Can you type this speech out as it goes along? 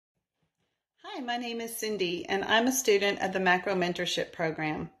Hi, my name is Cindy, and I'm a student of the Macro Mentorship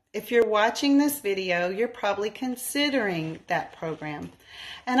Program. If you're watching this video, you're probably considering that program.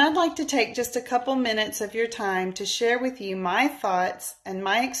 And I'd like to take just a couple minutes of your time to share with you my thoughts and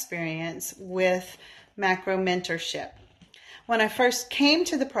my experience with Macro Mentorship. When I first came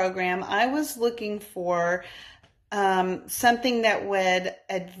to the program, I was looking for something that would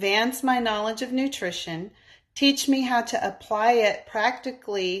advance my knowledge of nutrition, teach me how to apply it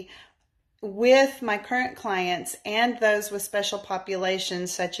practically with my current clients and those with special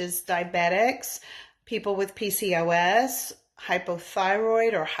populations such as diabetics, people with PCOS,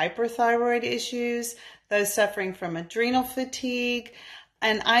 hypothyroid or hyperthyroid issues, those suffering from adrenal fatigue.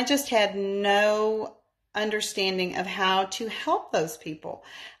 And I just had no understanding of how to help those people.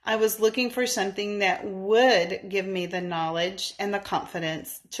 I was looking for something that would give me the knowledge and the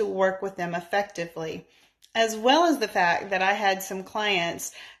confidence to work with them effectively, as well as the fact that I had some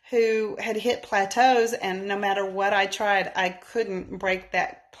clients who had hit plateaus, and no matter what I tried, I couldn't break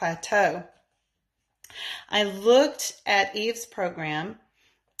that plateau. I looked at Eve's program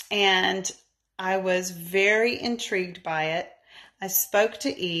and I was very intrigued by it. I spoke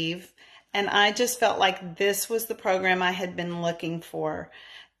to Eve and I just felt like this was the program I had been looking for.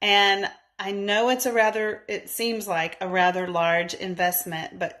 And I know it seems like a rather large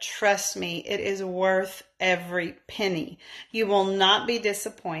investment, but trust me, it is worth every penny. You will not be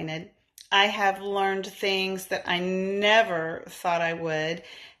disappointed. I have learned things that I never thought I would.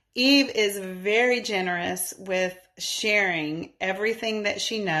 Eve is very generous with sharing everything that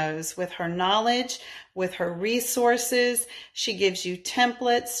she knows with her knowledge, with her resources. She gives you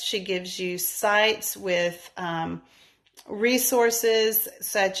templates. She gives you sites with resources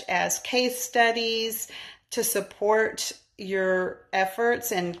such as case studies to support your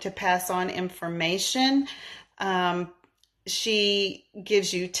efforts and to pass on information. She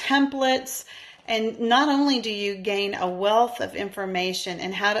gives you templates, and not only do you gain a wealth of information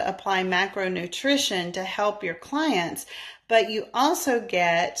and how to apply macronutrition to help your clients, but you also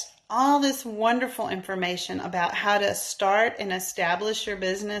get all this wonderful information about how to start and establish your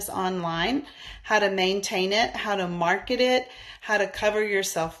business online, how to maintain it, how to market it, how to cover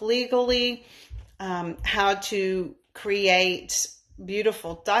yourself legally, how to create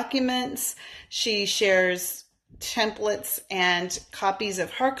beautiful documents. She shares templates and copies of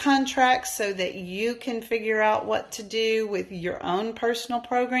her contracts so that you can figure out what to do with your own personal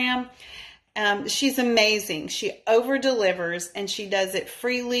program. She's amazing. She over-delivers and she does it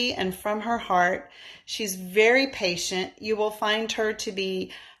freely and from her heart. She's very patient. You will find her to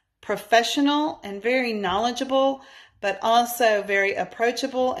be professional and very knowledgeable, but also very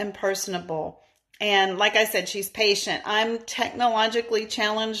approachable and personable. And like I said, she's patient. I'm technologically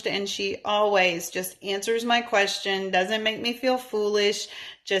challenged and she always just answers my question, doesn't make me feel foolish,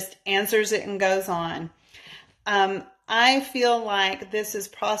 just answers it and goes on. I feel like this is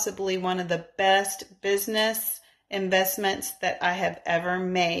possibly one of the best business investments that I have ever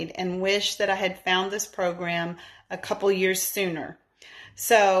made, and wish that I had found this program a couple years sooner.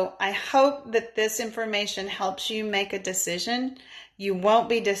 So I hope that this information helps you make a decision. You won't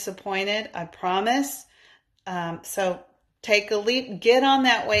be disappointed, I promise. So take a leap, get on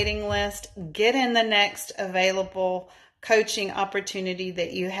that waiting list, get in the next available coaching opportunity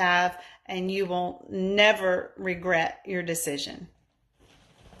that you have, and you will never regret your decision.